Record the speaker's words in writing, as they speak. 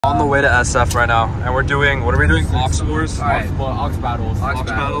On the way to SF right now, and we're doing, what are we doing? Ox Wars? Alright, well, Ox Battles. Ox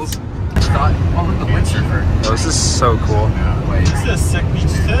Battles. Oh, look, the windsurfer. Oh, this is so cool. Wait. This is a sick beach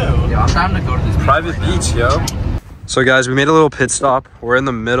too. Yeah, I'm trying to go to this beach Private right beach, yo. So guys, we made a little pit stop. We're in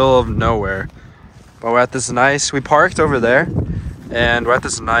the middle of nowhere, but we're at this nice, we parked over there, and we're at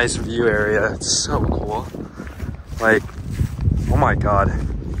this nice view area. It's so cool. Like, oh my God.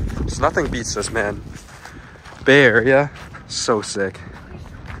 There's nothing beats this, man. Bay Area, so sick.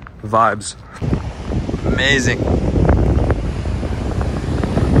 Vibes. Amazing.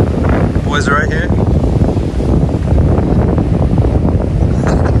 Boys are right here.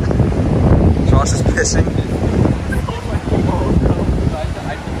 Josh is pissing.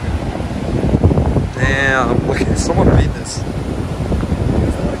 Damn, look at someone read this.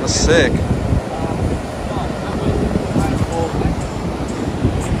 That's sick.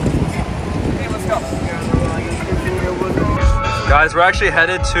 Guys, we're actually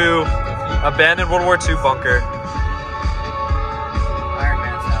headed to abandoned World War II bunker.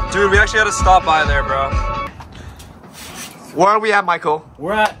 Dude, we actually had to stop by there, bro. Where are we at, Michael?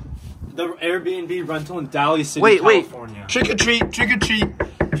 We're at the Airbnb rental in Daly City, Wait. California. Trick or treat, trick or treat.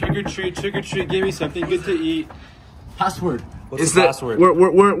 Trick or treat, trick or treat. Give me something good to eat. Password. What's the password? We're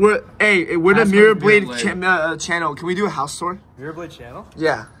the Password Mirror Blade Mirror channel. Can we do a house tour? Mirror Blade channel?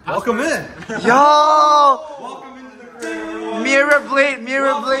 Yeah. Welcome in. Yo! Welcome into the crib. Mirror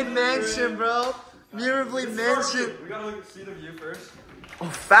Blade Mansion, bro. Mirror Blade Mansion. We gotta see the view first. Oh,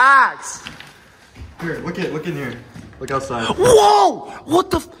 facts. Here, look in here. Look outside. Whoa!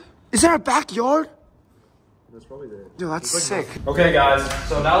 What the? Is there a backyard? That's probably there. Dude, that's sick. Okay, guys,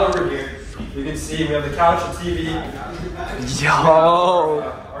 so now that we're here, you can see we have the couch and TV. Yo.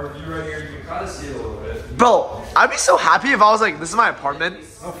 Our view right here, you can kind of see it a little bit. Bro, I'd be so happy if I was like, this is my apartment.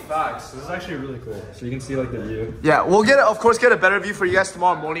 Oh, facts. This is actually really cool. So you can see like the view. Yeah, we'll of course, get a better view for you guys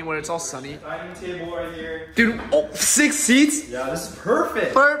tomorrow morning when it's all sunny. Dining table right here. Dude, 6 seats? Yeah, this is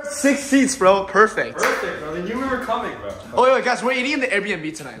perfect. 6 seats, bro. Perfect. Perfect, bro. They knew we were coming, bro. Oh, wait, guys, we're eating in the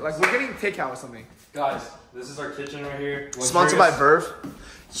Airbnb tonight. Like, we're getting takeout or something. Guys, this is our kitchen right here. Sponsored by Verve.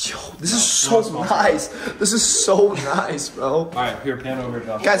 Yo, this is so nice. This is so nice, bro. Alright, here, pan over,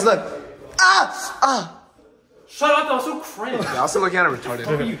 Josh. Guys, look. Ah! Shut up, that was so cringe. Yeah, I was still looking at it retarded.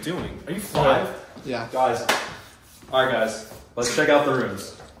 What are you doing? Are you 5? Yeah. Guys. Alright, guys. Let's check out the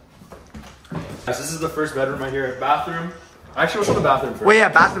rooms. Guys, this is the first bedroom right here. Bathroom. Actually, let's show the bathroom first. Wait, yeah,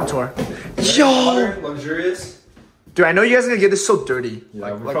 bathroom tour. Yo! Luxurious. Dude, I know you guys are gonna get this so dirty.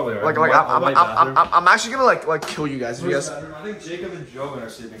 Yeah, we like, probably are. I'm actually gonna like kill you guys. If you guys. I think Jacob and Jovan are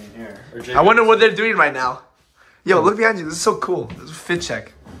sleeping in here. Or I wonder what they're doing right now. Yo, look behind you. This is so cool. This is a fit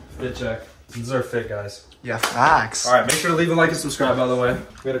check. Fit check. This is our fit, guys. Yeah, facts. Alright, make sure to leave a like and subscribe, by the way.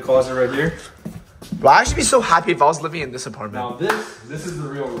 We got a closet right here. Bro, I'd actually be so happy if I was living in this apartment. Now this is the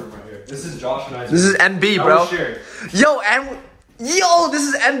real room right here. This is Josh and I's This is NB, bro. Yo, this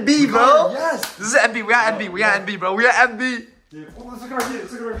is NB, bro. Yes. This is NB. We got NB. We got NB, bro. We got NB. Dude, oh, let's look at our view.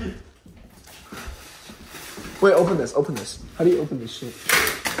 Let's look at our view. Wait, open this. Open this. How do you open this shit?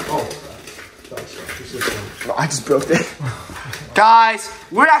 Oh. Bro, I just broke it. Guys,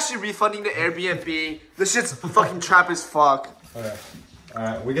 we're actually refunding the Airbnb. This shit's fucking trap as fuck. Alright.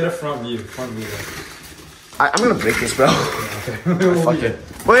 Alright, we get a front view. I'm gonna break this, bro. Okay. Fuck it.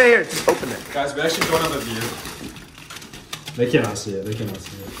 Wait, here, just open it. Guys, we actually going on the view. They cannot see it.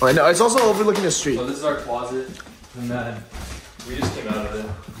 Oh, I know. It's also overlooking the street. So this is our closet, and then we just came out of it.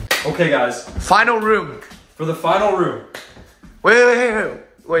 Okay, guys. Final room. For the final room.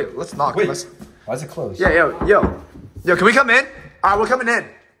 Wait, let's knock. Wait. Why is it closed? Yeah, yo, can we come in? Alright, we're coming in.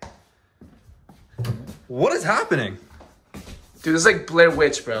 What is happening? Dude, this is like Blair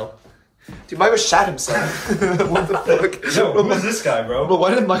Witch, bro. Dude, Michael shot himself. What the fuck? Yo, who is this guy, bro? But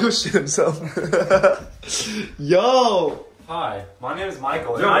why did Michael shit himself? Yo. Hi, my name is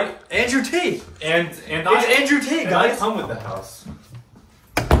Michael. Yo, and Andrew T. And It's Andrew T, and I guys. come with the house.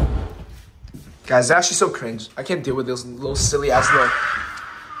 Guys, they're actually so cringe. I can't deal with those little silly ass little.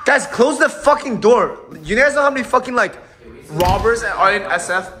 Guys, close the fucking door. You guys know how many fucking like robbers are in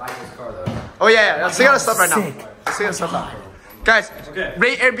SF? Oh yeah. Let's take out the stuff right now. Let's take out the stuff out. Guys,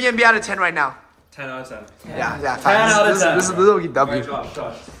 rate Airbnb out of 10 right now. 10 out of 10. Yeah. 10 out of 10. This is a little W. Alright,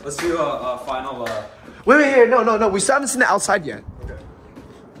 Josh. Let's do a final. Wait, here. No. We still haven't seen the outside yet. Okay.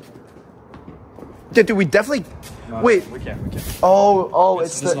 Yeah, dude, we definitely. Wait. We can't.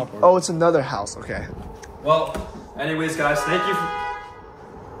 It's another house. Okay. Well, anyways, guys, thank you.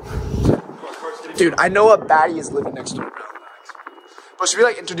 Dude, I know a baddie is living next door. Well, should we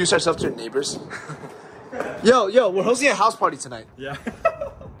like introduce ourselves to our neighbors? Yo, we're hosting a house party tonight. Yeah.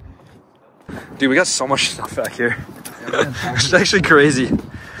 Dude, we got so much stuff back here. It's actually crazy.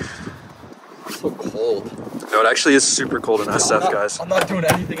 So cold. No, it actually is super cold in SF, guys. I'm not doing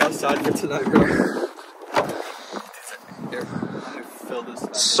anything outside for tonight, bro. Here, I'm gonna fill this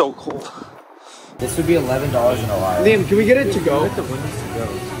up. So cold. This would be $11 in a while. Liam, can we get it to go?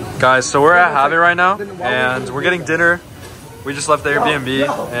 Guys, so we're at Javi right now, and we're getting dinner. We just left the Airbnb,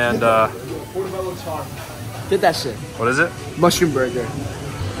 and Get that shit. what is it? Mushroom burger.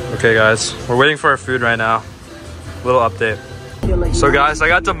 Okay, guys, we're waiting for our food right now. Little update. So, guys, I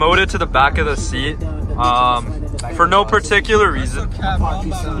got demoted to the back of the seat for no particular reason.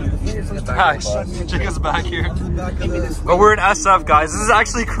 Guys, Chica's back here. But we're in SF, guys. This is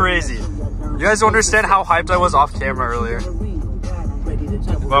actually crazy. You guys don't understand how hyped I was off camera earlier.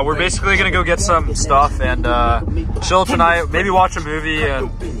 But we're basically gonna go get some stuff and chill tonight, maybe watch a movie, and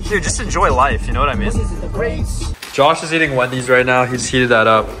dude, just enjoy life, you know what I mean? Josh is eating Wendy's right now. He's heated that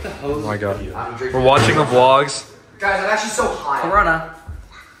up. Oh my god. We're watching the vlogs. Guys, I'm actually so high. Corona.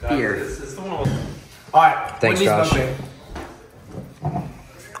 Here. Alright. Thanks, Josh.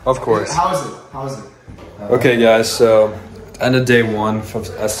 Of course. How is it? How is it? Okay, guys, so end of day 1 of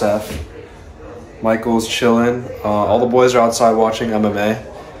SF. Michael's chilling. All the boys are outside watching MMA.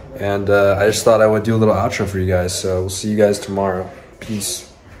 And I just thought I would do a little outro for you guys. So we'll see you guys tomorrow. Peace.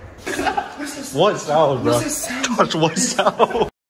 What salad, bro? Josh, what salad?